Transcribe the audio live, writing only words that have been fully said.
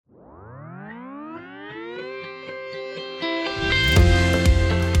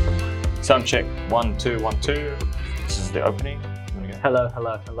Sound check, 1, 2, 1, 2. This is the opening. Hello.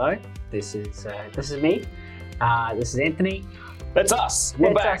 This is me. This is Anthony. That's us.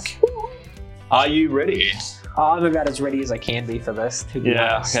 We're back. Us. Are you ready? I'm about as ready as I can be for this. To be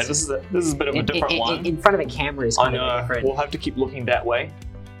honest. Okay. This is a bit of a different one. In front of a camera is kind of different. We'll have to keep looking that way.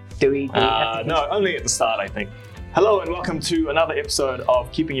 Do we have to no, only at the start, I think. Hello and welcome to another episode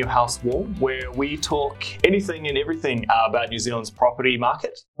of Keeping Your House Warm, where we talk anything and everything about New Zealand's property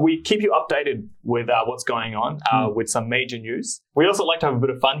market. We keep you updated with what's going on with some major news. We also like to have a bit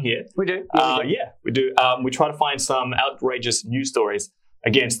of fun here. We do. We do. We try to find some outrageous news stories,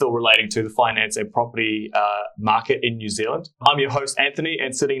 again, still relating to the finance and property market in New Zealand. I'm your host, Anthony,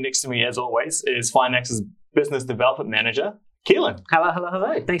 and sitting next to me, as always, is Finance's Business Development Manager, Keelan.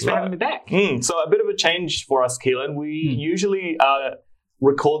 Hello. Thanks for having me back. So a bit of a change for us, Keelan. We usually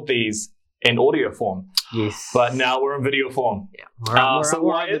record these in audio form. Yes. But now we're in video form. Yeah. We're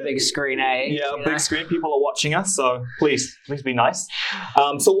on the big screen, eh? Yeah, big screen. People are watching us, so please be nice.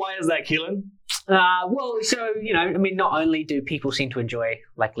 So why is that, Keelan? Not only do people seem to enjoy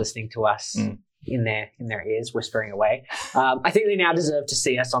listening to us in their ears, whispering away, I think they now deserve to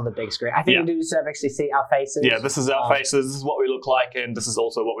see us on the big screen. I think they do deserve to actually see our faces. Yeah, this is our faces. This is what we look like, and this is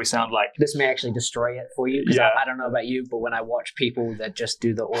also what we sound like. This may actually destroy it for you, because I don't know about you, but when I watch people that just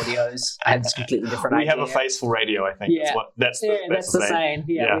do the audios, I have this completely different idea. We have a face for radio, I think. Yeah. That's the saying.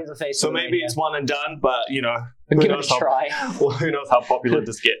 Yeah, we have a face so for maybe radio. It's one and done, but Give it a try. Who knows how popular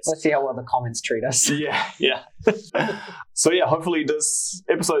this gets. Let's see how well the comments treat us. Yeah. So hopefully this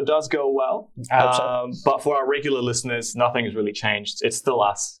episode does go well. I hope so. But for our regular listeners, nothing has really changed. It's still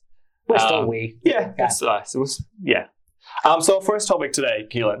us. We're still we. Yeah, it's us. So our first topic today,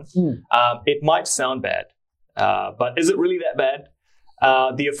 Keelan, it might sound bad, but is it really that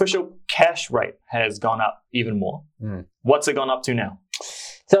bad? The official cash rate has gone up even more. What's it gone up to now?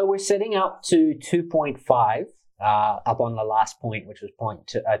 So we're setting up to 2.5, up on the last point, which was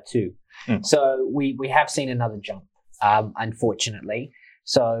 0.2. So we have seen another jump, unfortunately.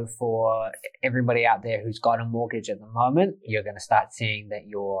 So for everybody out there who's got a mortgage at the moment, you're going to start seeing that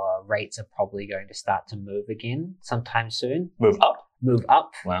your rates are probably going to start to move again sometime soon. Move up? Move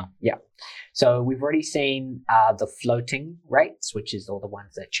up. Wow. Yeah. So we've already seen the floating rates, which is all the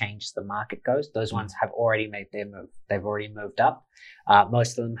ones that change as the market goes. Those ones have already made their move. They've already moved up.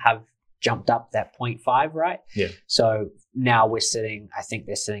 Most of them have jumped up that 0.5, right? Yeah. So now they're sitting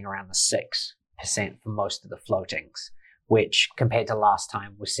around the 6% for most of the floatings, which compared to last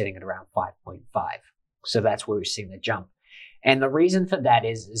time was sitting at around 5.5. So that's where we're seeing the jump. And the reason for that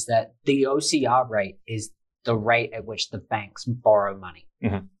is that the OCR rate is the rate at which the banks borrow money,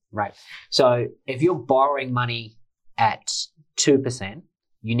 right? So if you're borrowing money at 2%,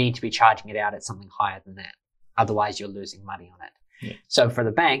 you need to be charging it out at something higher than that. Otherwise, you're losing money on it. Yeah. So for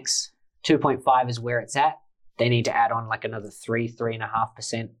the banks, 2.5 is where it's at. They need to add on another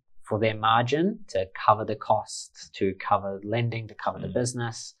 3.5% for their margin to cover the costs, to cover lending, to cover the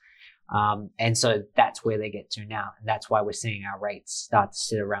business. And so that's where they get to now. And that's why we're seeing our rates start to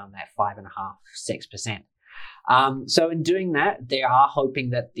sit around that 5.5%, 6%. So in doing that, they are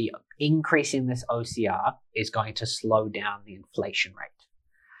hoping that the increase in this OCR is going to slow down the inflation rate.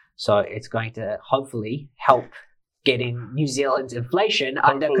 So it's going to hopefully help getting New Zealand's inflation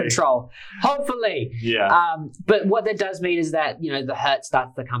under control. Hopefully. Yeah. But what that does mean is that, the hurt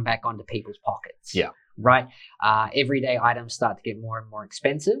starts to come back onto people's pockets. Yeah. Right? Everyday items start to get more and more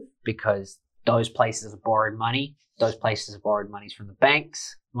expensive because those places have borrowed money. Those places have borrowed monies from the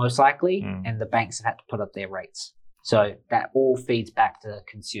banks, most likely, and the banks have had to put up their rates. So that all feeds back to the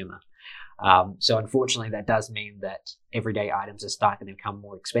consumer. So unfortunately, that does mean that everyday items are starting to become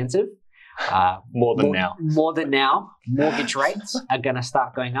more expensive. More than now. Mortgage rates are going to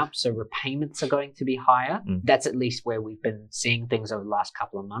start going up, so repayments are going to be higher. That's at least where we've been seeing things over the last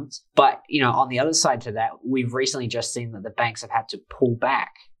couple of months. But, on the other side to that, we've recently just seen that the banks have had to pull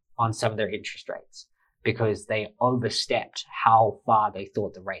back on some of their interest rates because they overstepped how far they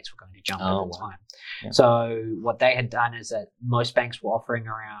thought the rates were going to jump at the time. Yeah. So what they had done is that most banks were offering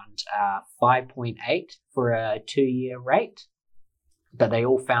around 5.8 for a 2-year rate. But they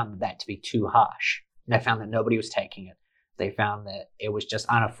all found that to be too harsh. They found that nobody was taking it. They found that it was just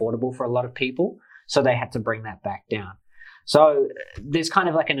unaffordable for a lot of people. So they had to bring that back down. So there's kind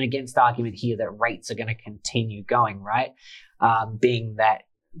of an against argument here that rates are going to continue going, right? Being that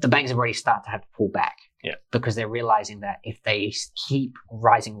the banks have already started to have to pull back. Yeah. Because they're realizing that if they keep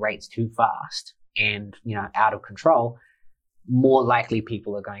rising rates too fast and, out of control, more likely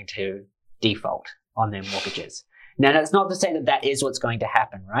people are going to default on their mortgages. Now, that's not to say that is what's going to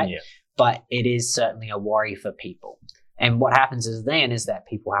happen, right? Yeah. But it is certainly a worry for people. And what happens is that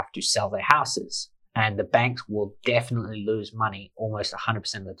people have to sell their houses, and the banks will definitely lose money almost 100%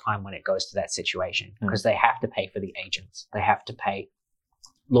 of the time when it goes to that situation, because they have to pay for the agents. They have to pay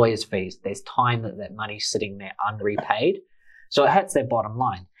lawyers' fees. There's time that money's sitting there unrepaid. So it hurts their bottom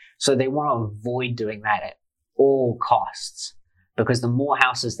line. So they want to avoid doing that at all costs, because the more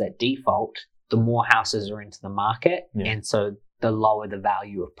houses that default, the more houses are into the market. And so the lower the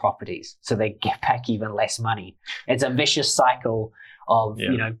value of properties. So they get back even less money. It's a vicious cycle of,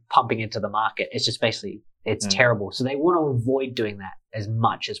 pumping into the market. It's just basically, it's terrible. So they want to avoid doing that as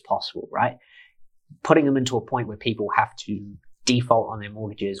much as possible, right? Putting them into a point where people have to default on their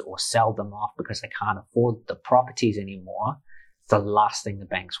mortgages or sell them off because they can't afford the properties anymore. It's the last thing the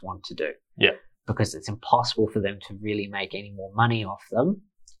banks want to do. Yeah. Because it's impossible for them to really make any more money off them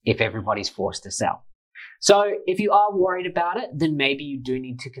if everybody's forced to sell. So if you are worried about it, then maybe you do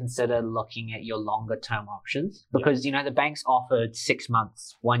need to consider looking at your longer term options, because, the banks offered 6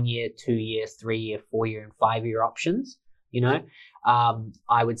 months, 1 year, 2 year, 3 year, 4 year, and 5 year options.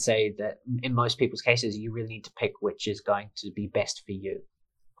 I would say that in most people's cases, you really need to pick which is going to be best for you.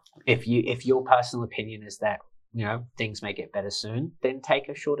 If your personal opinion is that, things may get better soon, then take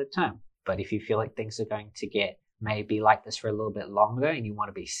a shorter term. But if you feel like things are going to get maybe like this for a little bit longer and you want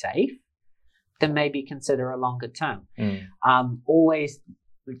to be safe, then maybe consider a longer term. Always,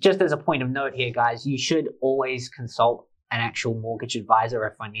 just as a point of note here, guys, you should always consult an actual mortgage advisor or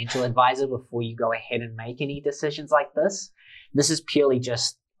a financial advisor before you go ahead and make any decisions like this. This is purely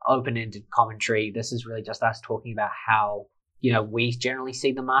just open-ended commentary. This is really just us talking about how, we generally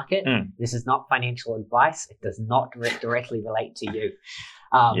see the market. This is not financial advice. It does not directly relate to you.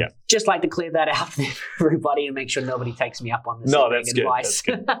 Just like to clear that out for everybody and make sure nobody takes me up on this. No, that's advice.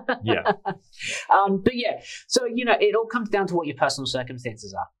 Good. That's good. Yeah. So, it all comes down to what your personal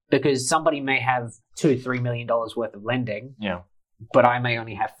circumstances are, because somebody may have $2-3 million worth of lending, but I may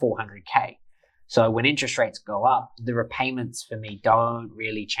only have $400K. So when interest rates go up, the repayments for me don't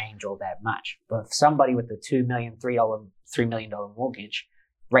really change all that much. But for somebody with a $2 million, $3 million mortgage,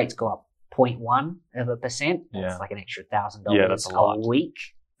 rates go up 0.1%. That's like an extra $1,000 a week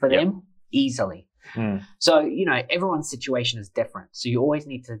for them, easily. So, everyone's situation is different. So you always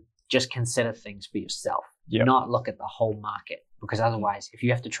need to just consider things for yourself, not look at the whole market. Because otherwise, if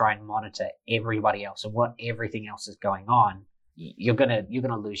you have to try and monitor everybody else and what everything else is going on, you're gonna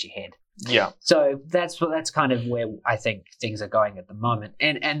lose your head. Yeah. So that's kind of where I think things are going at the moment.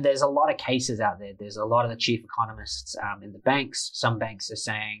 And there's a lot of cases out there. There's a lot of the chief economists in the banks. Some banks are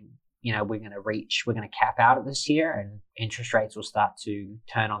saying, we're going to cap out of this year, and interest rates will start to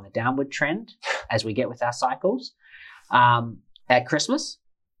turn on the downward trend as we get with our cycles at Christmas.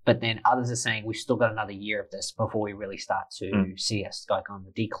 But then others are saying we've still got another year of this before we really start to see us go on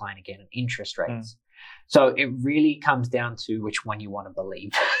the decline again in interest rates. So it really comes down to which one you want to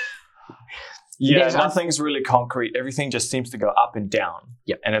believe. Nothing's really concrete. Everything just seems to go up and down.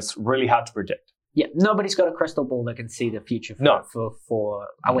 And it's really hard to predict. Nobody's got a crystal ball that can see the future for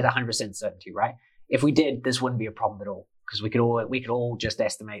with 100% certainty, right? If we did, this wouldn't be a problem at all, because we could all just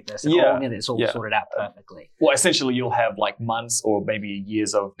estimate this and it's all sorted out perfectly. Well, essentially, you'll have like months or maybe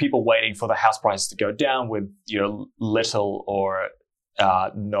years of people waiting for the house prices to go down with little or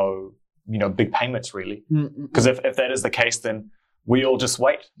no big payments, really. Because if that is the case, then we all just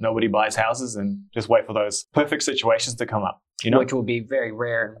wait. Nobody buys houses and just wait for those perfect situations to come up. Which will be very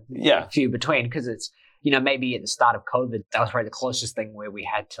rare and few between, because it's, maybe at the start of COVID, that was probably the closest thing where we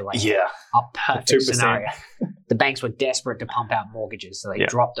had to a perfect scenario. The banks were desperate to pump out mortgages, so they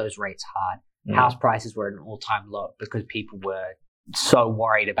dropped those rates hard. House prices were at an all-time low because people were so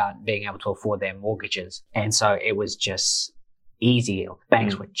worried about being able to afford their mortgages. And so it was just easy.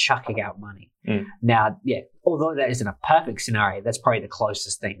 Banks were chucking out money. Now, although that isn't a perfect scenario, that's probably the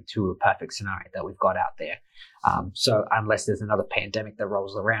closest thing to a perfect scenario that we've got out there. So unless there's another pandemic that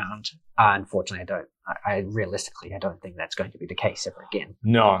rolls around, unfortunately, I realistically don't think that's going to be the case ever again.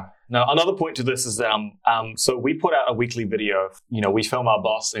 No. Another point to this is, so we put out a weekly video. We film our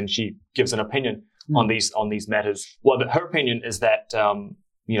boss, and she gives an opinion on these matters. Well, her opinion is that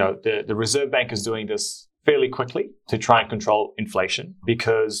the Reserve Bank is doing this fairly quickly to try and control inflation,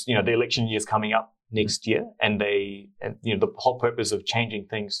 because the election year is coming up next year, and the whole purpose of changing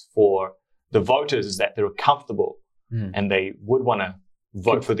things for the voters is that they're comfortable and they would want to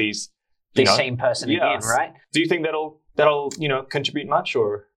vote for these same person again, right? Do you think that'll contribute much?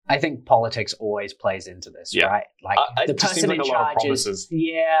 Or I think politics always plays into this, right? Like the person in charge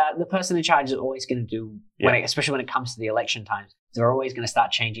the person in charge is always going to do, especially when it comes to the election times, they're always going to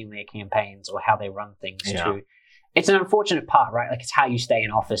start changing their campaigns or how they run things too. It's an unfortunate part, right? Like, it's how you stay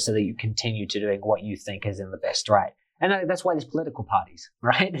in office so that you continue to doing what you think is in the best right. And that's why there's political parties,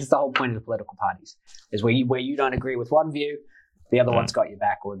 right? It's the whole point of the political parties, is where you don't agree with one view, the other one's got your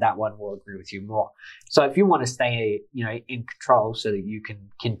back, or that one will agree with you more. So if you want to stay, in control so that you can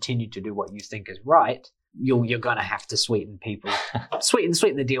continue to do what you think is right, you're going to have to sweeten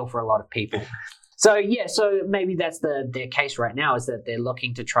the deal for a lot of people. So maybe that's their case right now, is that they're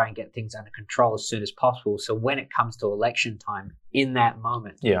looking to try and get things under control as soon as possible. So when it comes to election time, in that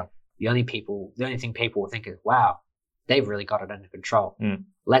moment, the only thing people will think is, wow, they've really got it under control.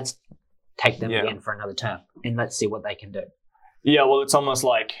 Let's take them again for another term, and let's see what they can do. Yeah, well, it's almost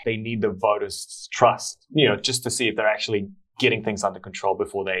like they need the voters' trust, just to see if they're actually getting things under control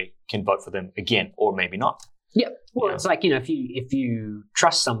before they can vote for them again, or maybe not. Yeah. Well, it's like, if you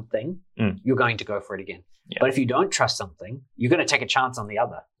trust something, you're going to go for it again. Yeah. But if you don't trust something, you're going to take a chance on the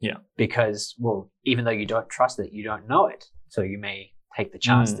other. Yeah. Because, well, even though you don't trust it, you don't know it. So you may take the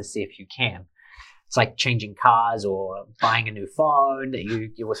chance to see if you can. It's like changing cars or buying a new phone that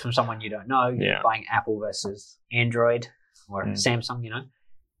you was from someone you don't know. You're buying Apple versus Android or Samsung,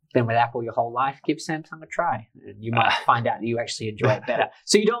 been with Apple your whole life, give Samsung a try. And you might find out that you actually enjoy it better.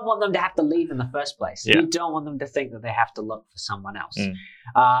 So you don't want them to have to leave in the first place. Yeah. You don't want them to think that they have to look for someone else.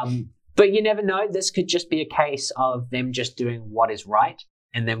 But you never know. This could just be a case of them just doing what is right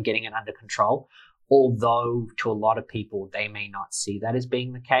and them getting it under control. Although to a lot of people, they may not see that as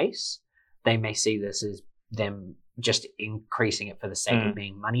being the case. They may see this as them just increasing it for the sake of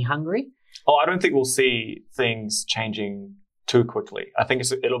being money hungry. Oh, I don't think we'll see things changing too quickly. I think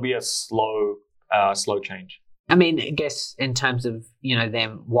it'll be a slow change. I mean, I guess in terms of,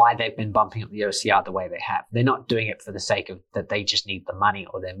 them, why they've been bumping up the OCR the way they have. They're not doing it for the sake of that they just need the money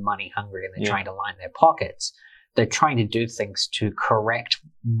or they're money hungry and they're trying to line their pockets. They're trying to do things to correct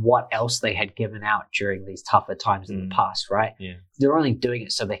what else they had given out during these tougher times in the past, right? Yeah. They're only doing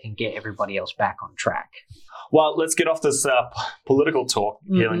it so they can get everybody else back on track. Well, let's get off this political talk,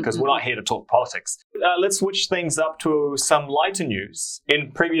 Keelan, because we're not here to talk politics. Let's switch things up to some lighter news.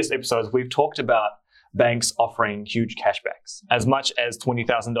 In previous episodes, we've talked about banks offering huge cashbacks, as much as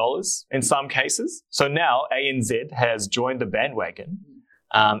 $20,000 in some cases. So now ANZ has joined the bandwagon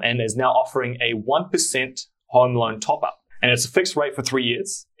and is now offering a 1% home loan top-up. And it's a fixed rate for 3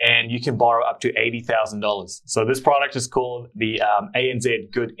 years, and you can borrow up to $80,000. So this product is called the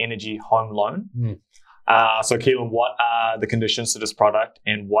ANZ Good Energy Home Loan. So Keelan, what are the conditions to this product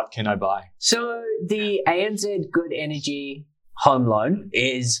and what can I buy? So the ANZ Good Energy Home Loan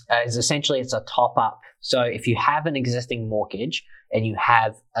is essentially, it's a top up. So if you have an existing mortgage and you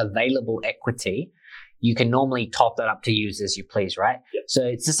have available equity, you can normally top that up to use as you please, right? Yep. So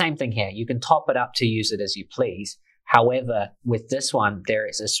it's the same thing here. You can top it up to use it as you please. However, with this one, there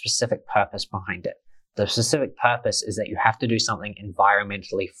is a specific purpose behind it. The specific purpose is that you have to do something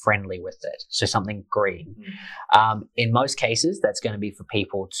environmentally friendly with it, so something green. In most cases, that's going to be for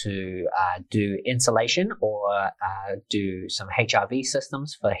people to do insulation or do some HRV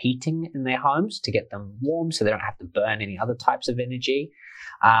systems for heating in their homes to get them warm so they don't have to burn any other types of energy.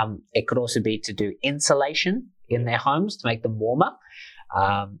 It could also be to do insulation in their homes to make them warmer.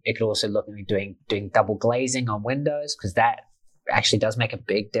 It could also look at doing double glazing on windows, because that actually does make a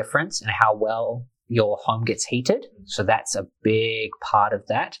big difference in how well your home gets heated. So that's a big part of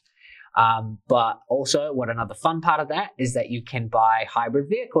that. But also, what another fun part of that is that you can buy hybrid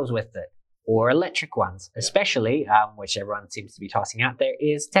vehicles with it, or electric ones, especially, which everyone seems to be tossing out there,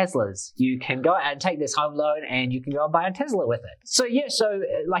 is Teslas. You can go and take this home loan and you can go and buy a Tesla with it. So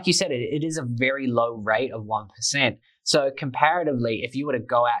like you said, it is a very low rate of 1%. So comparatively, if you were to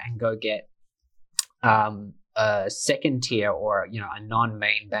go out and go get a second tier or a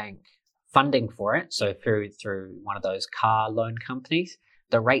non-main bank funding for it, so through one of those car loan companies,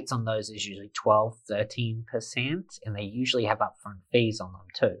 the rates on those is usually 12-13%, and they usually have upfront fees on them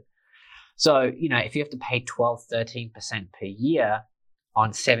too. So, if you have to pay 12-13% per year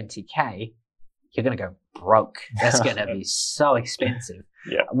on 70K, you're going to go broke. That's going to be so expensive.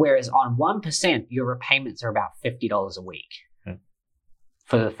 Yeah. Whereas on 1%, your repayments are about $50 a week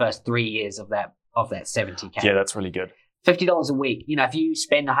for the first 3 years of that 70K. Yeah, that's really good. $50 a week. If you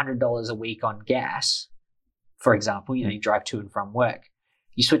spend $100 a week on gas, for example, you drive to and from work,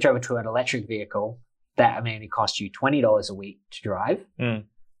 you switch over to an electric vehicle, that only costs you $20 a week to drive.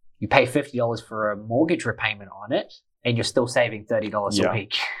 You pay $50 for a mortgage repayment on it, and you're still saving $30 a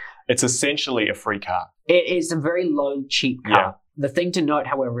week. It's essentially a free car. It is a very low, cheap car. Yeah. The thing to note,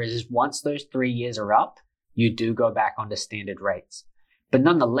 however, is once those 3 years are up, you do go back onto standard rates. But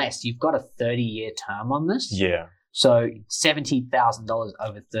nonetheless, you've got a 30-year term on this. Yeah. So $70,000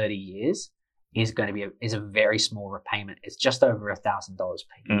 over 30 years is going to be a very small repayment. It's just over $1,000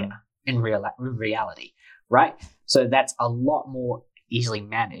 per year in reality. right? So that's a lot more easily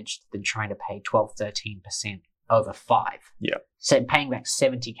managed than trying to pay 12-13% over 5. Yeah. So paying back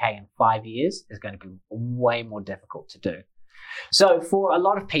 70K in 5 years is going to be way more difficult to do. So for a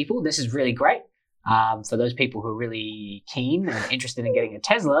lot of people, this is really great. For those people who are really keen and interested in getting a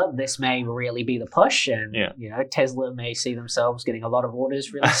Tesla, this may really be the push, and Tesla may see themselves getting a lot of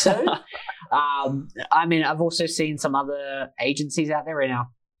orders really soon. I've also seen some other agencies out there right now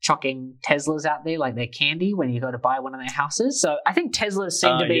chucking Teslas out there like they're candy when you go to buy one of their houses. So I think Teslas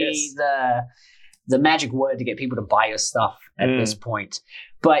seem to be the magic word to get people to buy your stuff at this point.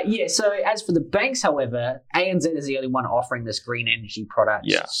 But yeah, so as for the banks, however, ANZ is the only one offering this green energy product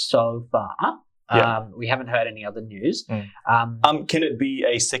so far. Yeah. We haven't heard any other news. Can it be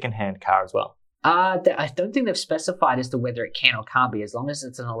a second-hand car as well? I don't think they've specified as to whether it can or can't be, as long as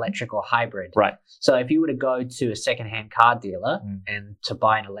it's an electric or hybrid. Right. So if you were to go to a second-hand car dealer and to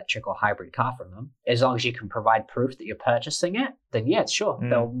buy an electric or hybrid car from them, as long as you can provide proof that you're purchasing it, then yeah, sure,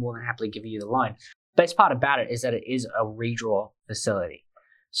 they'll more than happily give you the loan. Best part about it is that it is a redraw facility.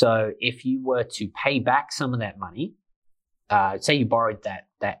 So if you were to pay back some of that money, say you borrowed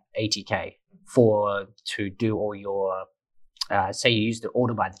that 80K to do all your, say you used it all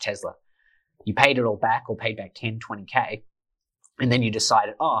to buy the Tesla. You paid it all back or paid back 10, 20K, and then you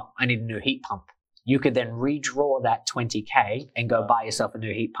decided, I need a new heat pump. You could then redraw that 20K and go buy yourself a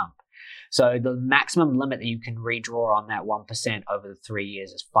new heat pump. So the maximum limit that you can redraw on that 1% over the 3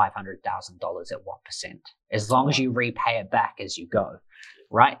 years is $500,000 at 1%, as long as you repay it back as you go,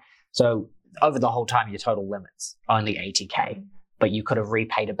 right? So over the whole time, your total limit's only 80K, but you could have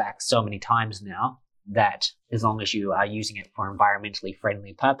repaid it back so many times now that as long as you are using it for environmentally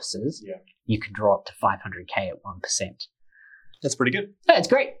friendly purposes, you can draw up to 500K at 1%. That's pretty good. Yeah, it's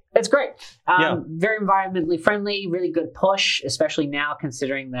great. It's great. Very environmentally friendly, really good push, especially now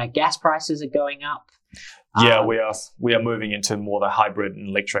considering that gas prices are going up. We are moving into more the hybrid and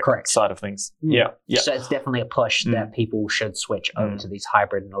electric side of things. Yeah. So it's definitely a push that people should switch over to these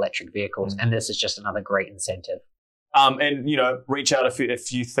hybrid and electric vehicles, and this is just another great incentive. And reach out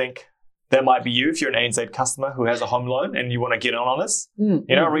if you think that might be you, if you're an ANZ customer who has a home loan and you want to get on this.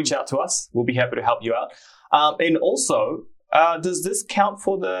 Reach out to us. We'll be happy to help you out. And also, does this count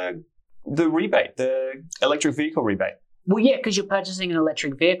for the rebate, the electric vehicle rebate? Well, yeah, because you're purchasing an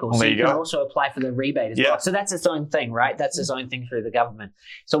electric vehicle, so you can also apply for the rebate as well. So that's its own thing, right? That's its own thing through the government.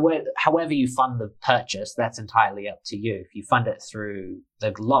 So however you fund the purchase, that's entirely up to you. If you fund it through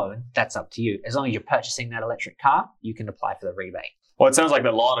the loan, that's up to you. As long as you're purchasing that electric car, you can apply for the rebate. Well, it sounds like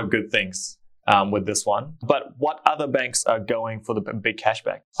a lot of good things with this one. But what other banks are going for the big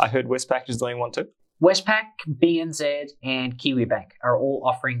cashback? I heard Westpac is doing one too. Westpac, BNZ, and Kiwibank are all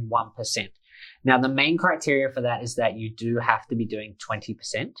offering 1%. Now, the main criteria for that is that you do have to be doing 20%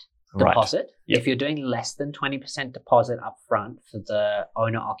 deposit. Right. Yep. If you're doing less than 20% deposit up front for the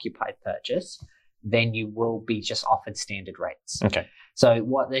owner-occupied purchase, then you will be just offered standard rates. Okay. So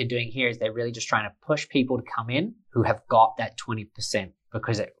what they're doing here is they're really just trying to push people to come in who have got that 20%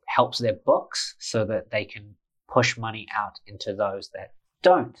 because it helps their books so that they can push money out into those that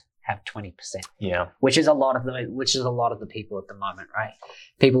don't have 20%. Yeah. Which is a lot of the people at the moment, right?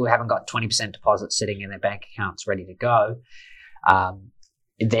 People who haven't got 20% deposits sitting in their bank accounts ready to go,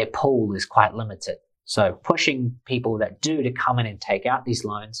 their pool is quite limited. So pushing people that do to come in and take out these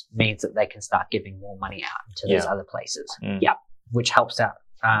loans means that they can start giving more money out to those other places. Which helps out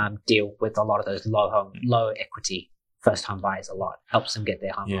deal with a lot of those low equity first home buyers a lot. Helps them get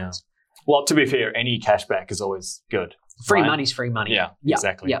their home loans. Well, to be fair, any cashback is always good. Free money's free money. Yeah,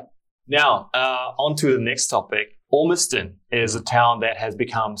 exactly. Yeah. Now, on to the next topic. Ormiston is a town that has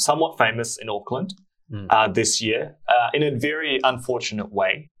become somewhat famous in Auckland this year in a very unfortunate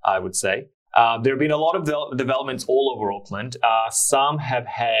way, I would say. There have been a lot of developments all over Auckland. Some have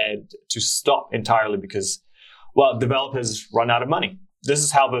had to stop entirely because, developers run out of money. This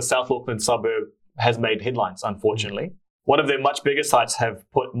is how the South Auckland suburb has made headlines, unfortunately. One of their much bigger sites have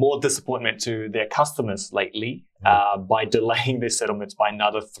put more disappointment to their customers lately by delaying their settlements by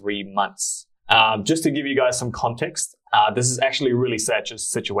another 3 months. Just to give you guys some context, this is actually a really sad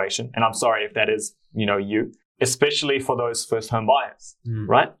situation, and I'm sorry if that is, you, especially for those first home buyers,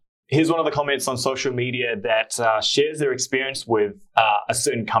 right? Here's one of the comments on social media that shares their experience with a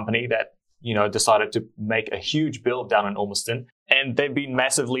certain company that, decided to make a huge build down in Ormiston, and they've been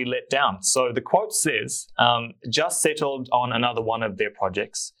massively let down. So the quote says, just settled on another one of their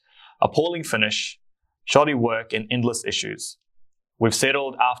projects. Appalling finish, shoddy work, and endless issues. We've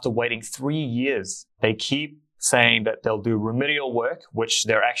settled after waiting 3 years. They keep saying that they'll do remedial work, which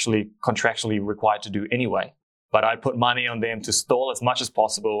they're actually contractually required to do anyway. but I'd put money on them to stall as much as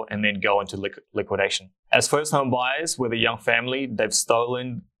possible and then go into liquidation. As first home buyers with a young family, they've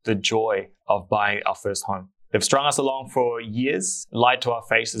stolen the joy of buying our first home. They've strung us along for years, lied to our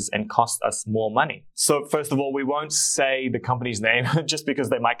faces, and cost us more money. So first of all, we won't say the company's name just because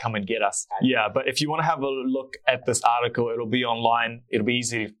they might come and get us. Yeah, but if you want to have a look at this article, it'll be online. It'll be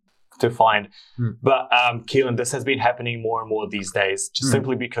easy to find. But Keelan, this has been happening more and more these days, just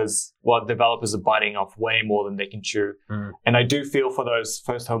simply because developers are biting off way more than they can chew. And I do feel for those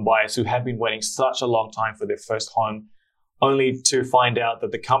first home buyers who have been waiting such a long time for their first home, only to find out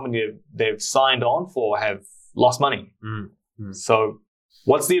that the company they've signed on for have lost money. So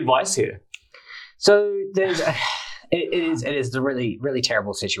what's the advice here? So it is a really, really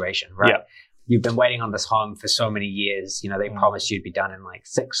terrible situation, right? Yeah. You've been waiting on this home for so many years. You know, they promised you'd be done in like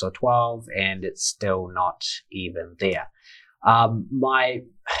 6 or 12, and it's still not even there.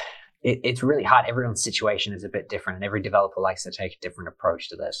 It's really hard. Everyone's situation is a bit different, and every developer likes to take a different approach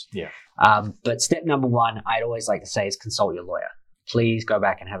to this. Yeah. But step number one, I'd always like to say, is consult your lawyer. Please go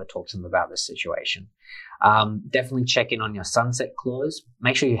back and have a talk to them about this situation. Definitely check in on your sunset clause.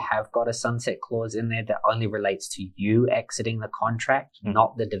 Make sure you have got a sunset clause in there that only relates to you exiting the contract,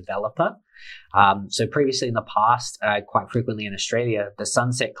 not the developer. So previously in the past, quite frequently in Australia, the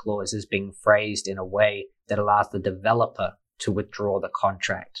sunset clause is being phrased in a way that allows the developer to withdraw the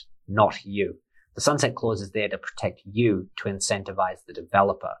contract, not you. The sunset clause is there to protect you, to incentivize the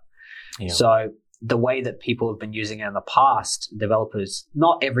developer. Yeah. So the way that people have been using it in the past, developers,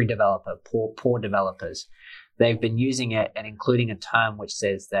 not every developer, poor developers, they've been using it and including a term which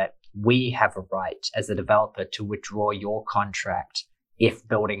says that we have a right as a developer to withdraw your contract if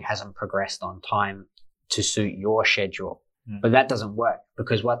building hasn't progressed on time to suit your schedule. But that doesn't work,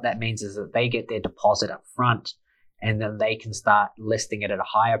 because what that means is that they get their deposit up front, and then they can start listing it at a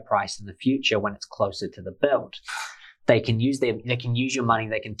higher price in the future when it's closer to the build. They can use your money,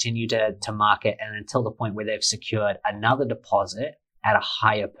 they continue to market, and until the point where they've secured another deposit at a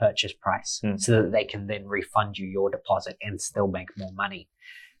higher purchase price, so that they can then refund you your deposit and still make more money.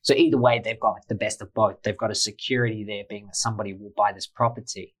 So either way, they've got the best of both. They've got a security there, being that somebody will buy this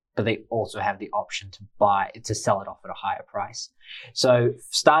property, but they also have the option to sell it off at a higher price. So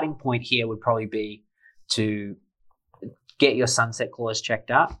starting point here would probably be to get your sunset clause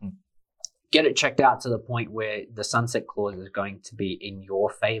checked out. Get it checked out to the point where the sunset clause is going to be in your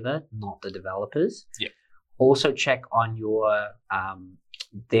favor, not the developers. Yeah. Also check on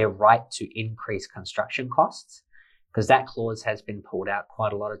their right to increase construction costs, because that clause has been pulled out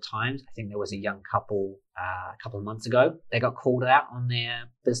quite a lot of times. I think there was a young couple a couple of months ago. They got called out on their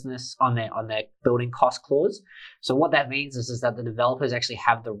building cost clause. So what that means is that the developers actually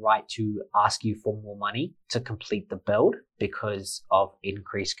have the right to ask you for more money to complete the build because of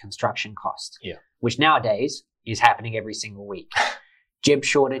increased construction costs. Yeah. Which nowadays is happening every single week. Jib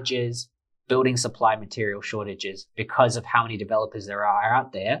shortages, building supply material shortages, because of how many developers there are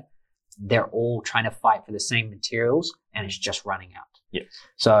out there. They're all trying to fight for the same materials, and it's just running out. Yes.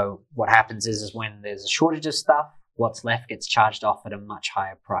 So what happens is when there's a shortage of stuff, what's left gets charged off at a much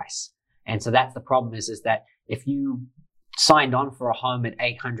higher price. And so that's the problem is that if you signed on for a home at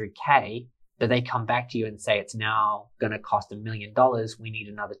 $800K, but they come back to you and say it's now going to cost $1 million, we need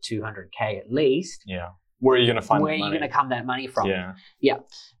another $200K at least. Yeah. Where are you going to find Where are you going to come that money from? Yeah. Yeah.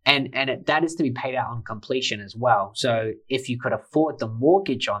 And that is to be paid out on completion as well. So if you could afford the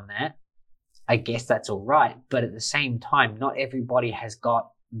mortgage on that, I guess that's all right. But at the same time, not everybody has got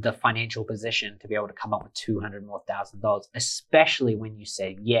the financial position to be able to come up with $200,000 more, especially when you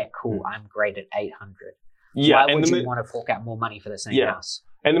say, yeah, cool, I'm great at 800. Yeah. Why would you want to fork out more money for the same house?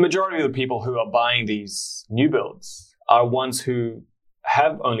 And the majority of the people who are buying these new builds are ones who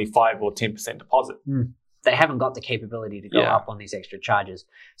have only 5 or 10% deposit. They haven't got the capability to go up on these extra charges.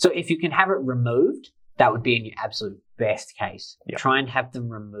 So if you can have it removed, that would be in your absolute best case. Yeah. Try and have them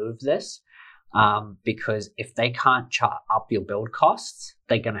remove this. Because if they can't up your build costs,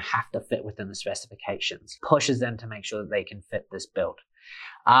 they're going to have to fit within the specifications. Pushes them to make sure that they can fit this build.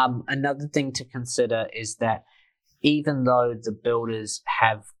 Another thing to consider is that even though the builders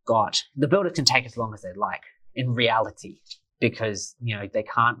can take as long as they like in reality, because they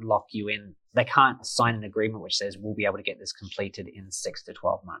can't lock you in. They can't sign an agreement which says we'll be able to get this completed in 6 to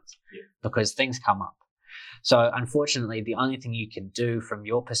 12 months because things come up. So unfortunately, the only thing you can do from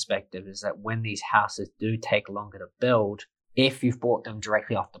your perspective is that when these houses do take longer to build, if you've bought them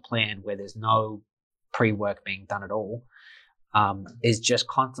directly off the plan where there's no pre-work being done at all, is just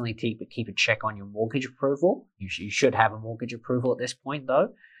constantly keep a check on your mortgage approval. You should have a mortgage approval at this point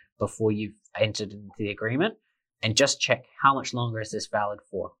though, before you've entered into the agreement, and just check how much longer is this valid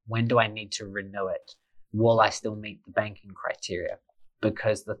for? When do I need to renew it? will I still meet the banking criteria?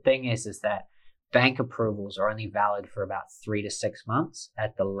 Because the thing is that bank approvals are only valid for about 3 to 6 months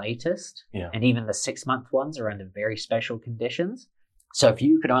at the latest. Yeah. And even the 6-month ones are under very special conditions. So if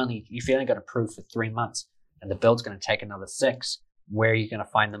you only got approved for 3 months and the build's going to take another 6, where are you going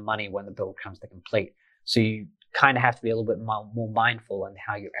to find the money when the build comes to complete? So you kind of have to be a little bit more mindful on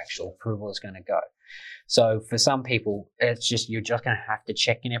how your actual approval is going to go. So for some people, it's just, you're just going to have to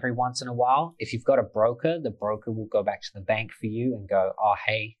check in every once in a while. If you've got a broker, the broker will go back to the bank for you and go, oh,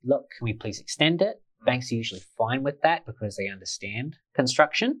 hey, look, can we please extend it? Banks are usually fine with that because they understand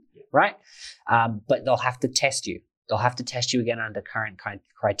construction, right? But they'll have to test you. They'll have to test you again under current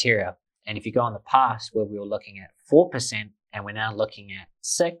criteria. And if you go on the past where we were looking at 4% and we're now looking at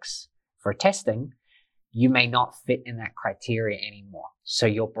 6 for testing, you may not fit in that criteria anymore. So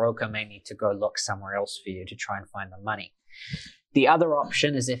your broker may need to go look somewhere else for you to try and find the money. The other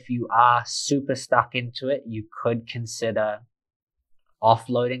option is if you are super stuck into it, you could consider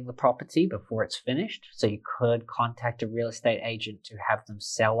offloading the property before it's finished. So you could contact a real estate agent to have them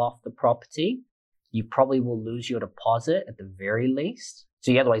sell off the property. You probably will lose your deposit at the very least.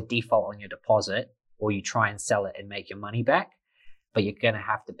 So you otherwise default on your deposit, or you try and sell it and make your money back. But you're going to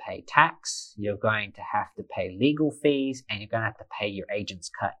have to pay tax, you're going to have to pay legal fees, and you're going to have to pay your agent's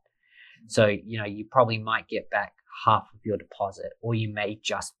cut. So, you probably might get back half of your deposit, or you may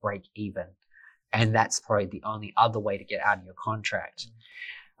just break even. And that's probably the only other way to get out of your contract.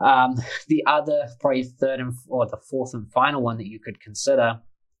 The other, probably the fourth and final one that you could consider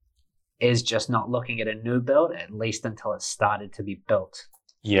is just not looking at a new build, at least until it's started to be built.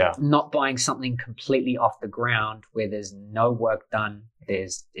 Yeah. Not buying something completely off the ground where there's no work done.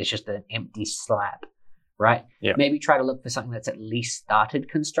 It's just an empty slab, right? Yeah. Maybe try to look for something that's at least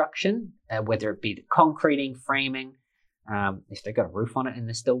started construction, whether it be the concreting, framing. If they've got a roof on it and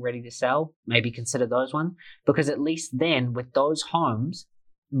they're still ready to sell, maybe consider those ones. Because at least then with those homes,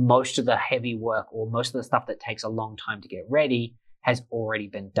 most of the heavy work or most of the stuff that takes a long time to get ready has already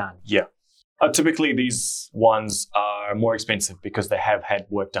been done. Yeah. Typically, these ones are more expensive because they have had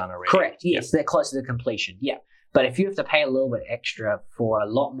work done already. Correct. Yes, they're closer to completion. Yeah. But if you have to pay a little bit extra for a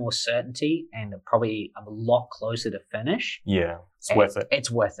lot more certainty and probably a lot closer to finish. Yeah, it's worth it. It's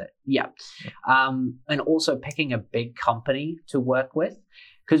worth it. Yeah. And also picking a big company to work with.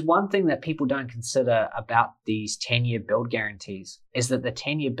 Because one thing that people don't consider about these 10-year build guarantees is that the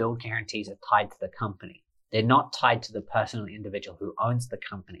 10-year build guarantees are tied to the company. They're not tied to the person or individual who owns the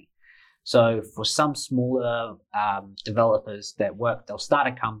company. So for some smaller developers that work, they'll start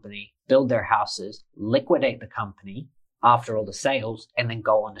a company, build their houses, liquidate the company after all the sales, and then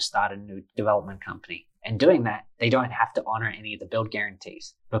go on to start a new development company. And doing that, they don't have to honor any of the build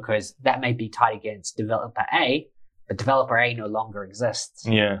guarantees because that may be tied against developer A, but developer A no longer exists.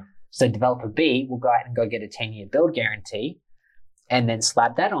 Yeah. So developer B will go out and go get a 10-year build guarantee and then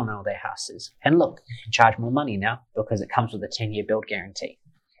slap that on all their houses. And look, you can charge more money now because it comes with a 10-year build guarantee.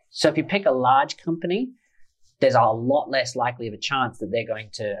 So if you pick a large company, there's a lot less likely of a chance that they're going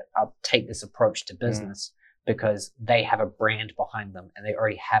to take this approach to business because they have a brand behind them and they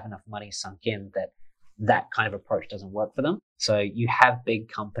already have enough money sunk in that kind of approach doesn't work for them. So you have big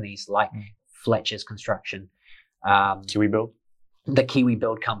companies like Fletcher's Construction, Kiwi Build, the Kiwi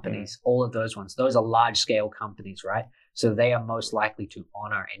Build companies, all of those ones. Those are large scale companies, right? So they are most likely to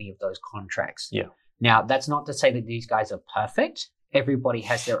honor any of those contracts. Yeah. Now, that's not to say that these guys are perfect. Everybody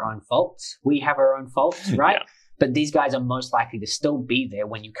has their own faults. We have our own faults, right? Yeah. But these guys are most likely to still be there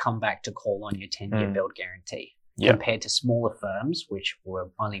when you come back to call on your 10-year build guarantee compared to smaller firms, which were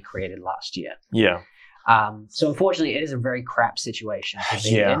only created last year. Yeah. So unfortunately, it is a very crap situation to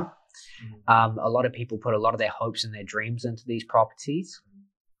be in. A lot of people put a lot of their hopes and their dreams into these properties.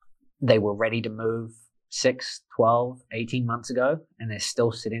 They were ready to move 6, 12, 18 months ago, and they're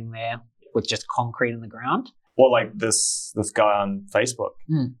still sitting there with just concrete in the ground. Or like this guy on Facebook,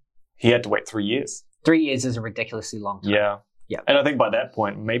 he had to wait 3 years. 3 years is a ridiculously long time. Yeah. Yeah. And I think by that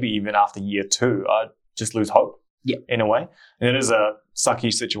point, maybe even after year 2, I'd just lose hope in a way. And it is a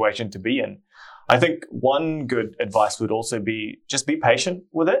sucky situation to be in. I think one good advice would also be just be patient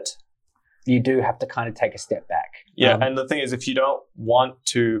with it. You do have to kind of take a step back. Yeah. And the thing is, if you don't want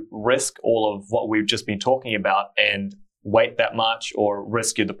to risk all of what we've just been talking about and wait that much or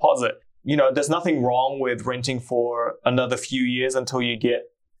risk your deposit, there's nothing wrong with renting for another few years until you get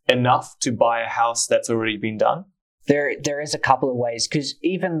enough to buy a house that's already been done. There is a couple of ways, because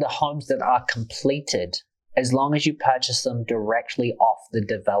even the homes that are completed, as long as you purchase them directly off the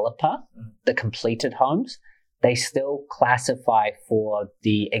developer, the completed homes, they still classify for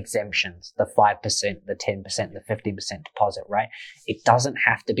the exemptions, the 5%, the 10%, the 15% deposit, right? It doesn't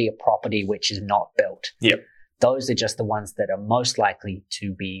have to be a property which is not built. Yep. Those are just the ones that are most likely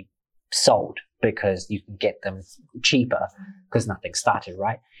to be sold because you can get them cheaper because nothing started,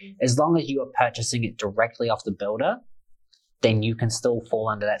 right? As long as you are purchasing it directly off the builder, then you can still fall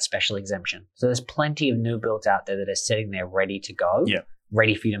under that special exemption. So there's plenty of new builds out there that are sitting there ready to go,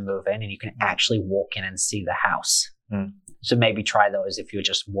 ready for you to move in, and you can actually walk in and see the house. So maybe try those if you're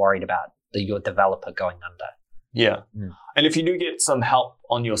just worried about your developer going under. Yeah. And if you do get some help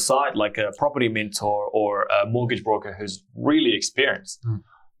on your side, like a property mentor or a mortgage broker who's really experienced,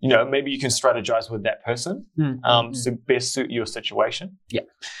 you know, maybe you can strategize with that person to best suit your situation. Yeah.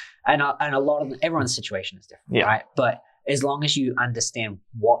 And a lot of everyone's situation is different, right? But as long as you understand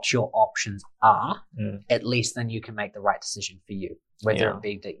what your options are, at least then you can make the right decision for you. Whether it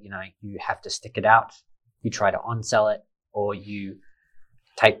be that, you know, you have to stick it out, you try to on-sell it, or you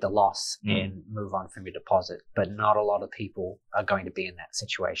take the loss and move on from your deposit. But not a lot of people are going to be in that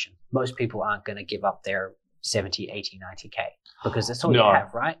situation. Most people aren't going to give up their 70, 80, 90K because that's all you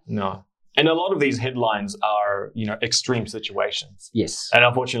have, right? No. And a lot of these headlines are, you know, extreme situations. Yes. And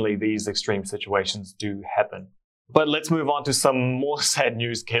unfortunately, these extreme situations do happen. But let's move on to some more sad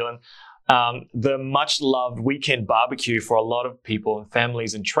news, Kaylin. The much-loved weekend barbecue for a lot of people and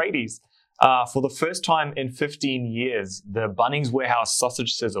families and tradies. For the first time in 15 years, the Bunnings Warehouse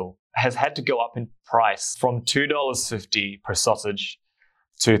sausage sizzle has had to go up in price from $2.50 per sausage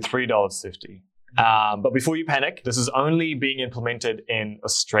to $3.50. But before you panic, this is only being implemented in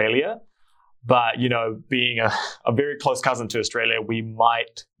Australia. But, you know, being a very close cousin to Australia, we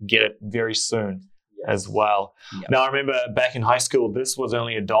might get it very soon as well. Now, I remember back in high school, this was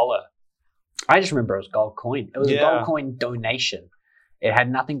only $1. I just remember it was gold coin. It was a gold coin donation. It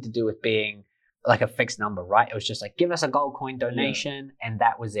had nothing to do with being like a fixed number, right? It was just like, give us a gold coin donation, and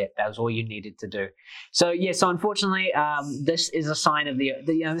that was it. That was all you needed to do. So unfortunately, this is a sign of the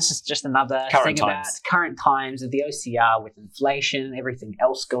you know, this is just another thing about current times of the OCR with inflation and everything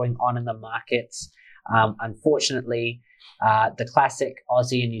else going on in the markets. Unfortunately, the classic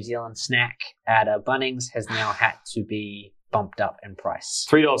Aussie and New Zealand snack at Bunnings has now had to be bumped up in price.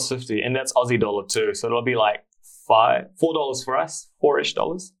 $3.50, and that's Aussie dollar too. So it'll be like $4 for us, $4-ish.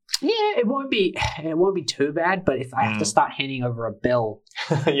 Yeah, it won't be too bad. But if I have to start handing over a bill,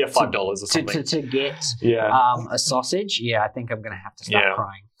 $5 or something to get a sausage, I think I'm gonna have to start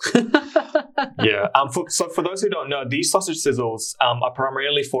crying. So for those who don't know, these sausage sizzles are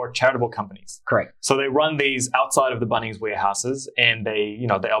primarily for charitable companies. Correct. So they run these outside of the Bunnings warehouses, and they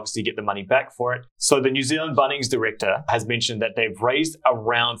obviously get the money back for it. So the New Zealand Bunnings director has mentioned that they've raised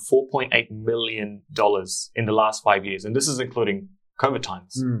around $4.8 million in the last 5 years, and this is including COVID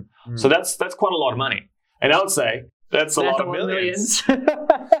times. So that's quite a lot of money, and I would say that's a lot of millions.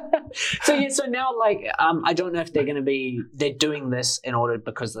 So now, like, I don't know if they're doing this in order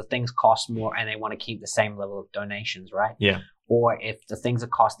because the things cost more and they want to keep the same level of donations, right? Yeah. Or if the things are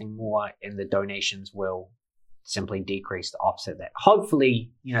costing more and the donations will simply decrease to offset that.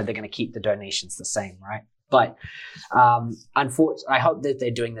 Hopefully, they're going to keep the donations the same, right? But unfortunately, I hope that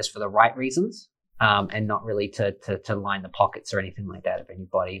they're doing this for the right reasons. And not really to line the pockets or anything like that of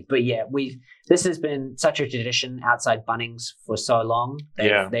anybody. But this has been such a tradition outside Bunnings for so long.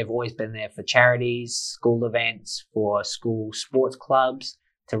 They've always been there for charities, school events, for school sports clubs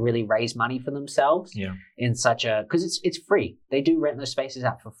to really raise money for themselves. Yeah. In such a, because it's free. They do rent those spaces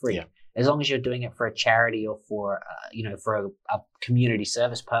out for free. Yeah. As long as you're doing it for a charity or for for a community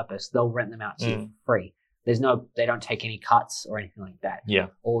service purpose, they'll rent them out to you for free. They don't take any cuts or anything like that. Yeah.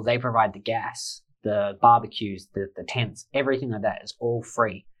 Or they provide the gas, the barbecues, the tents, everything like that is all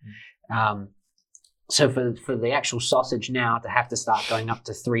free. So for the actual sausage now to have to start going up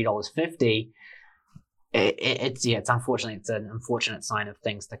to $3.50, it's unfortunately, it's an unfortunate sign of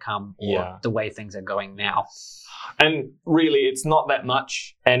things to come, or the way things are going now. And really, it's not that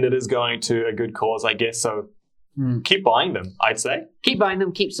much, and it is going to a good cause, I guess. So keep buying them, I'd say. Keep buying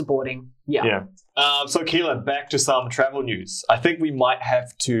them, keep supporting. Yeah. So Keelan, back to some travel news. I think we might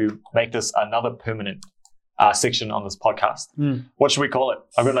have to make this another permanent section on this podcast. What should we call it?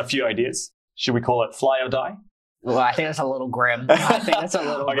 I've got a few ideas. Should we call it Fly or Die? Well, I think that's a little grim.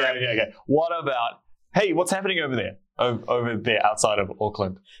 Okay. What about, hey, what's happening over there? Over there outside of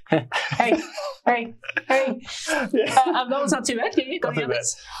Auckland. Hey. That was not too bad. You got any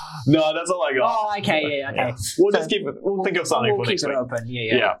others? No, that's all I got. Oh, okay. Okay. Yeah. We'll think of something for next week. We'll keep it open.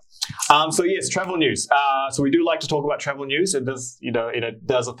 Yeah. So yes, travel news. So we do like to talk about travel news. It does, it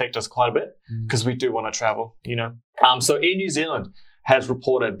does affect us quite a bit because we do want to travel, So Air New Zealand has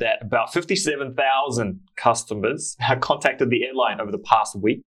reported that about 57,000 customers have contacted the airline over the past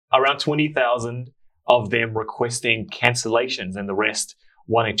week. Around 20,000 of them requesting cancellations and the rest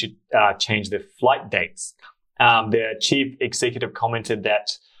wanting to change their flight dates. Their chief executive commented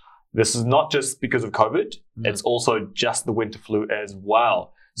that this is not just because of COVID, it's also just the winter flu as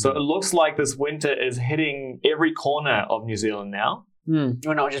well. So it looks like this winter is hitting every corner of New Zealand now.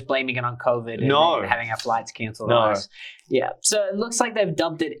 We're not just blaming it on COVID and having our flights cancelled. No. Yeah. So it looks like they've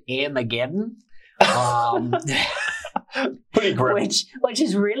dubbed it Airmageddon. Pretty grim. Which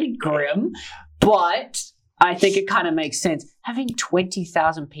is really grim, but I think it kind of makes sense. Having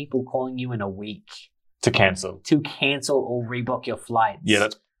 20,000 people calling you in a week to cancel or rebook your flights. Yeah,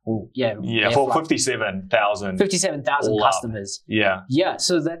 that's for 57,000 customers. Yeah.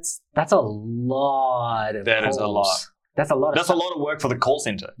 So that's a lot of That calls. is a lot. That's a lot. That's a lot of work for the call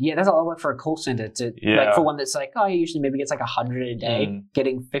center. Yeah, that's a lot of work for a call center to like for one that's like, oh, usually maybe gets like 100 a day,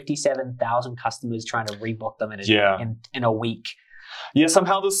 getting 57,000 customers trying to rebook them in a week. Yeah,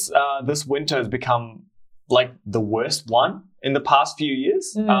 somehow this winter has become like the worst one in the past few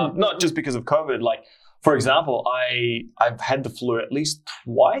years. Not just because of COVID. Like, for example, I've had the flu at least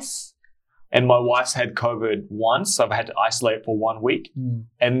twice, and my wife's had COVID once. So I've had to isolate for 1 week,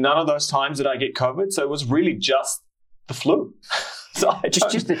 and none of those times did I get COVID. So it was really just the flu. So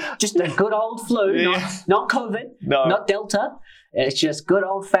just a good old flu, not COVID, not Delta. It's just good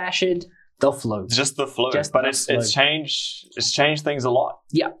old fashioned the flu. Just the flu. It's changed things a lot.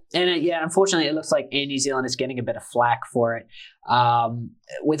 Yeah, and unfortunately, it looks like Air New Zealand is getting a bit of flack for it.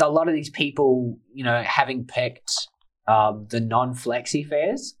 With a lot of these people, having picked the non-flexi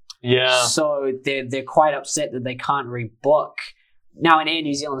fares. Yeah. So they're quite upset that they can't rebook. Now, in Air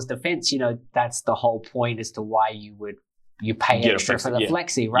New Zealand's defense, that's the whole point as to why you pay extra for the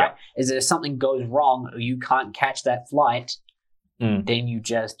flexi, right? Is that if something goes wrong or you can't catch that flight, then you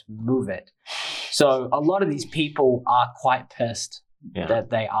just move it. So a lot of these people are quite pissed that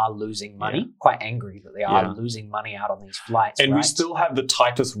they are losing money, quite angry that they are losing money out on these flights. And we still have the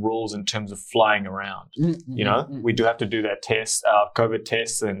tightest rules in terms of flying around. We do have to do that test, COVID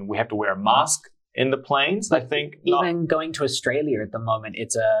tests, and we have to wear a mask in the planes. But I think even going to Australia at the moment,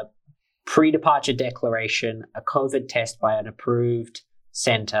 it's a pre-departure declaration, a COVID test by an approved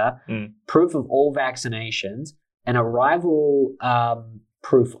centre, proof of all vaccinations, an arrival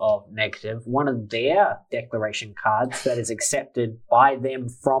proof of negative, one of their declaration cards that is accepted by them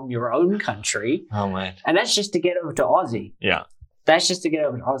from your own country. Oh, man. And that's just to get over to Aussie. Yeah. That's just to get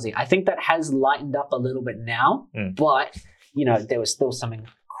over to Aussie. I think that has lightened up a little bit now, but, there was still some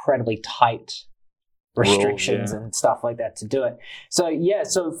incredibly tight restrictions and stuff like that to do it. So,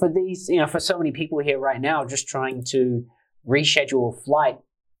 so for these, for so many people here right now, just trying to reschedule a flight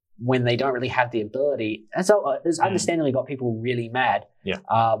when they don't really have the ability. And so it's understandably got people really mad. Yeah.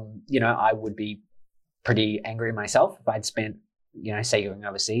 I would be pretty angry myself if I'd spent, say going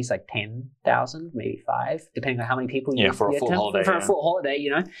overseas, like 10,000, maybe 5, depending on how many people you for a full holiday. For a full holiday,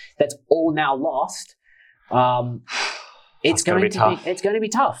 that's all now lost. It's going to be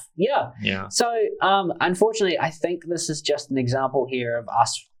tough. Yeah. Yeah. So, unfortunately, I think this is just an example here of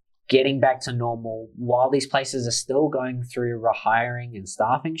us getting back to normal while these places are still going through rehiring and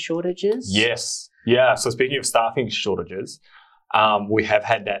staffing shortages. Yes. Yeah. So speaking of staffing shortages, we have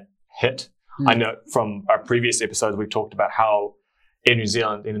had that hit. I know from our previous episodes, we've talked about how Air New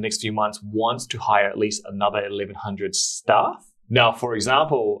Zealand in the next few months wants to hire at least another 1,100 staff. Now, for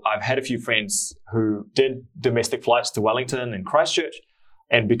example, I've had a few friends who did domestic flights to Wellington and Christchurch,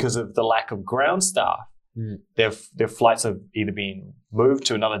 and because of the lack of ground staff, their flights have either been moved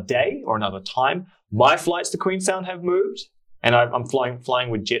to another day or another time. My flights to Queenstown have moved, and I'm flying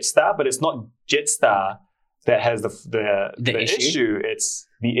with Jetstar, but it's not Jetstar that has the issue. It's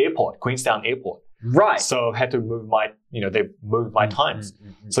the airport, Queenstown Airport. Right. So I had to move they moved my times.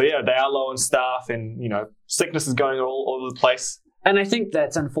 So they are low on staff, and sickness is going all over the place. And I think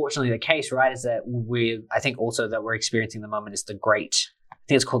that's unfortunately the case, right? Is that I think also that we're experiencing at the moment is I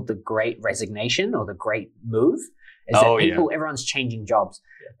think it's called the Great Resignation or the Great Move. Everyone's changing jobs.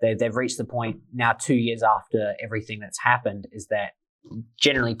 Yeah. They've reached the point now 2 years after everything that's happened is that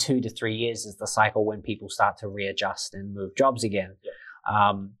generally 2 to 3 years is the cycle when people start to readjust and move jobs again. Yeah.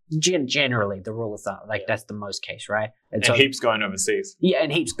 Generally, the rule of thumb, that's the most case, right? And so, heaps going overseas. Yeah,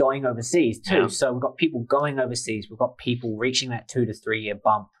 and heaps going overseas too. Yeah. So we've got people going overseas. We've got people reaching that 2 to 3 year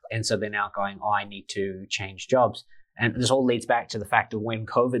bump. And so they're now going, I need to change jobs. And this all leads back to the fact of when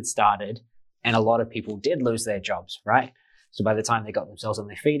COVID started and a lot of people did lose their jobs, right? So by the time they got themselves on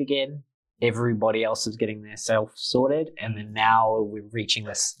their feet again, everybody else is getting their self sorted, and then now we're reaching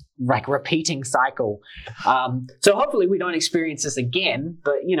this like repeating cycle. So hopefully we don't experience this again,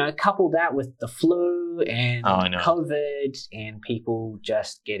 but couple that with the flu and COVID and people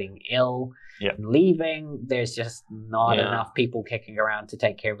just getting ill and leaving, there's just not enough people kicking around to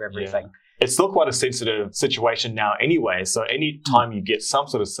take care of everything. It's still quite a sensitive situation now anyway, so any time you get some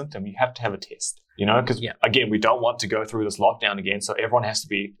sort of symptom, you have to have a test. Because again, we don't want to go through this lockdown again, so everyone has to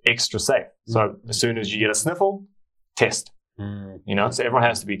be extra safe. So as soon as you get a sniffle, test. So everyone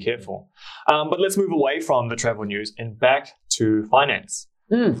has to be careful. But let's move away from the travel news and back to finance.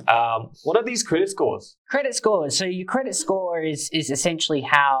 What are these credit scores? Credit scores. So your credit score is essentially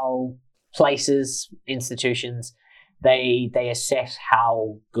how places, institutions, they assess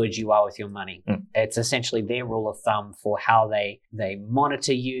how good you are with your money. It's essentially their rule of thumb for how they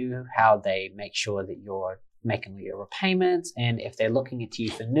monitor you, how they make sure that you're making your repayments, and if they're looking at you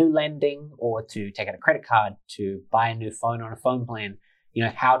for new lending or to take out a credit card to buy a new phone on a phone plan,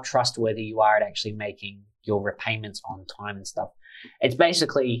 how trustworthy you are at actually making your repayments on time and stuff. It's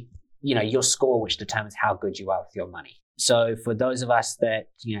basically, your score which determines how good you are with your money. So for those of us that,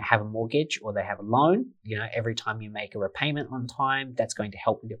 have a mortgage or they have a loan, every time you make a repayment on time, that's going to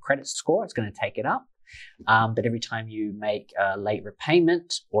help with your credit score. It's going to take it up. But every time you make a late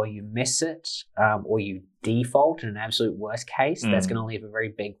repayment or you miss it or you default in an absolute worst case, that's going to leave a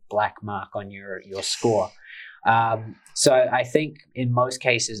very big black mark on your score. So I think in most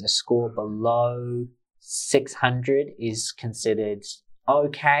cases, a score below 600 is considered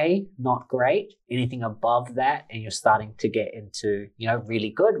okay, not great. Anything above that, and you're starting to get into, really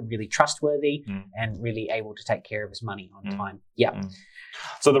good, really trustworthy, and really able to take care of his money on time.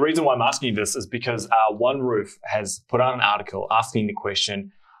 So the reason why I'm asking you this is because One Roof has put out an article asking the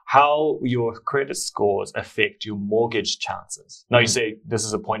question, how your credit scores affect your mortgage chances. Now you say this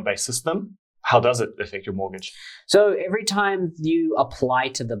is a point-based system. How does it affect your mortgage? So every time you apply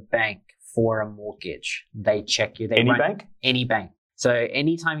to the bank for a mortgage, they check you. Any bank? Any bank. So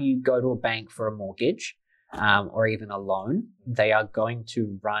anytime you go to a bank for a mortgage or even a loan, they are going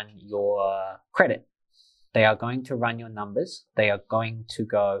to run your credit. They are going to run your numbers. They are going to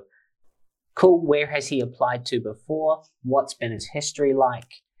go, cool, where has he applied to before? What's been his history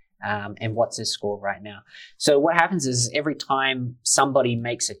like? And what's his score right now? So what happens is every time somebody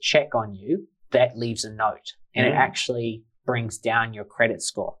makes a check on you, that leaves a note. And it actually brings down your credit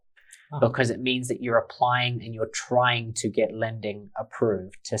score. Because it means that you're applying and you're trying to get lending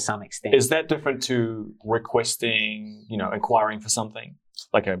approved to some extent. Is that different to requesting, inquiring for something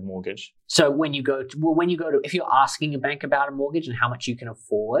like a mortgage? So when you go to, if you're asking a bank about a mortgage and how much you can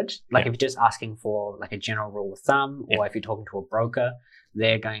afford, like if you're just asking for like a general rule of thumb, or if you're talking to a broker,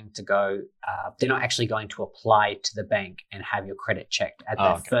 they're going to go, they're not actually going to apply to the bank and have your credit checked at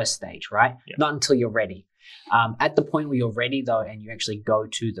that first stage, right? Not until you're ready. At the point where you're ready, though, and you actually go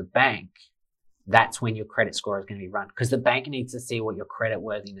to the bank, that's when your credit score is going to be run, because the bank needs to see what your credit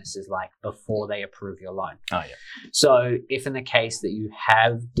worthiness is like before they approve your loan. So if in the case that you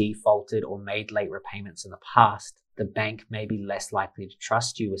have defaulted or made late repayments in the past, the bank may be less likely to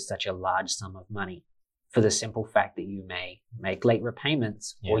trust you with such a large sum of money for the simple fact that you may make late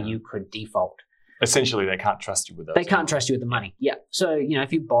repayments or you could default. Essentially, they can't trust you with those. They can't trust you with the money. So,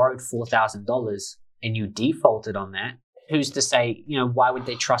 if you borrowed $4,000 and you defaulted on that, who's to say, why would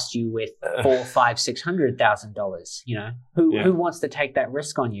they trust you with $400,000-$600,000? Who wants to take that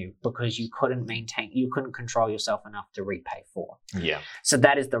risk on you because you couldn't control yourself enough to repay for? So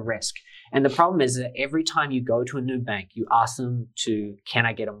that is the risk. And the problem is that every time you go to a new bank, you ask them can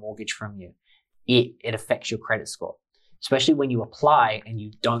I get a mortgage from you? It affects your credit score, especially when you apply and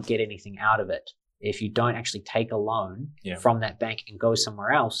you don't get anything out of it. If you don't actually take a loan from that bank and go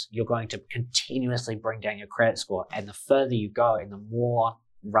somewhere else, you're going to continuously bring down your credit score. And the further you go and the more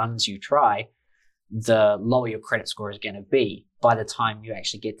runs you try, the lower your credit score is going to be by the time you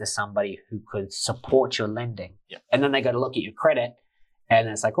actually get to somebody who could support your lending. And then they go to look at your credit and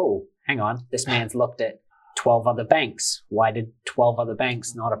it's like, oh, hang on, this man's looked at 12 other banks. Why did 12 other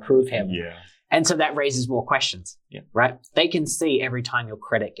banks not approve him? And so that raises more questions, right? They can see every time your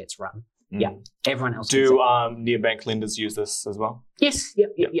credit gets run. Everyone else. Do neobank lenders use this as well? Yes.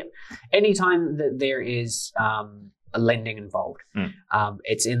 Yep. Anytime that there is a lending involved,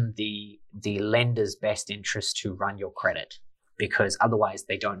 it's in the lender's best interest to run your credit, because otherwise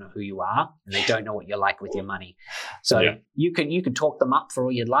they don't know who you are and they don't know what you're like with your money. So you can talk them up for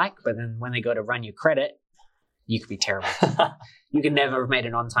all you'd like, but then when they go to run your credit, you could be terrible. You can never have made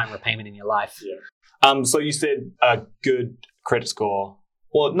an on-time repayment in your life. So you said a good credit score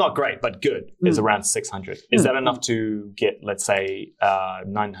well, not great, but good, is around 600. Is that enough to get, let's say,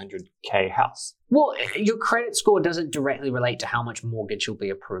 900K house? Well, your credit score doesn't directly relate to how much mortgage you'll be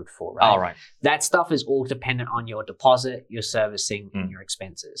approved for, right? All right. That stuff is all dependent on your deposit, your servicing, and your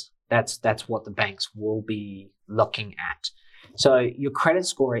expenses. That's what the banks will be looking at. So your credit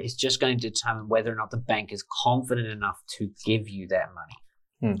score is just going to determine whether or not the bank is confident enough to give you that money.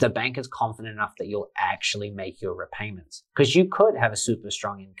 The bank is confident enough that you'll actually make your repayments. Because you could have a super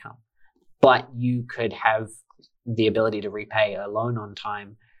strong income, but you could have the ability to repay a loan on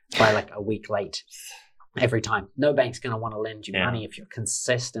time by like a week late every time. No bank's going to want to lend you money if you're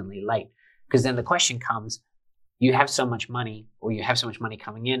consistently late. Because then the question comes, you have so much money, or you have so much money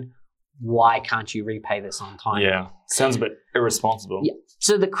coming in, why can't you repay this on time? Yeah, sounds a bit irresponsible. Yeah.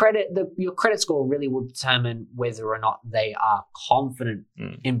 So your credit score really will determine whether or not they are confident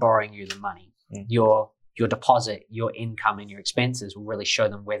in borrowing you the money. Your deposit, your income, and your expenses will really show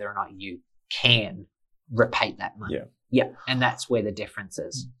them whether or not you can repay that money. Yeah, and that's where the difference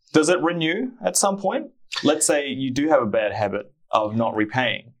is. Does it renew at some point? Let's say you do have a bad habit of not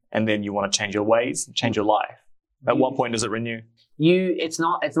repaying, and then you want to change your ways, change your life. At what point does it renew? It's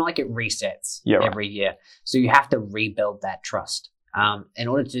not like it resets every year. So you have to rebuild that trust. In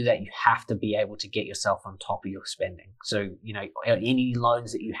order to do that, you have to be able to get yourself on top of your spending. So, any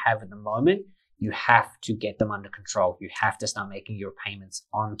loans that you have at the moment, you have to get them under control. You have to start making your payments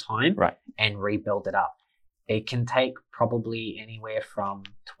on time and rebuild it up. It can take probably anywhere from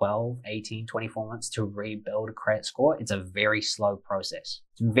 12, 18, 24 months to rebuild a credit score. It's a very slow process.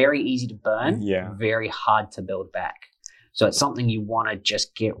 It's very easy to burn, very hard to build back. So it's something you want to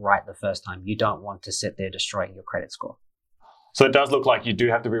just get right the first time. You don't want to sit there destroying your credit score. So it does look like you do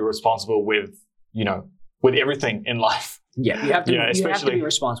have to be responsible with everything in life. Yeah, you have to, you have to be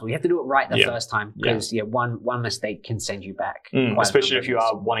responsible. You have to do it right the first time because one mistake can send you back. Especially if you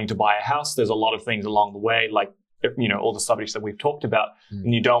are wanting to buy a house, there's a lot of things along the way, like all the subjects that we've talked about,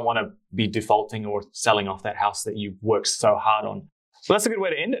 and you don't want to be defaulting or selling off that house that you've worked so hard on. So that's a good way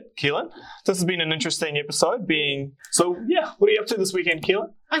to end it, Keelan. This has been an interesting episode. What are you up to this weekend,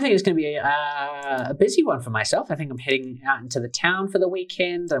 Keelan? I think it's going to be a busy one for myself. I think I'm heading out into the town for the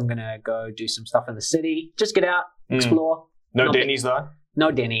weekend. I'm going to go do some stuff in the city. Just get out, explore. No Denny's, though?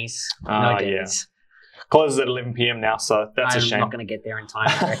 No Denny's. No Denny's. Yeah. Closes at 11 p.m. now, so that's a shame. I'm not going to get there in time,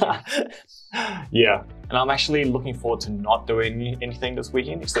 I reckon. Yeah. And I'm actually looking forward to not doing anything this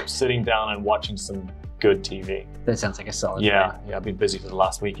weekend except sitting down and watching some good TV. That sounds like a solid plan. Yeah, I've been busy for the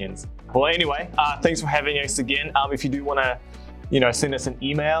last weekends. Well, anyway, thanks for having us again. If you do want to, send us an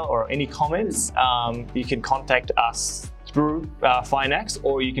email or any comments, you can contact us through Finax,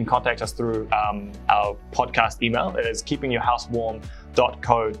 or you can contact us through our podcast email. It is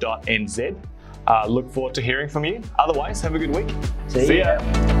keepingyourhousewarm.co.nz. Look forward to hearing from you. Otherwise, have a good week. See ya.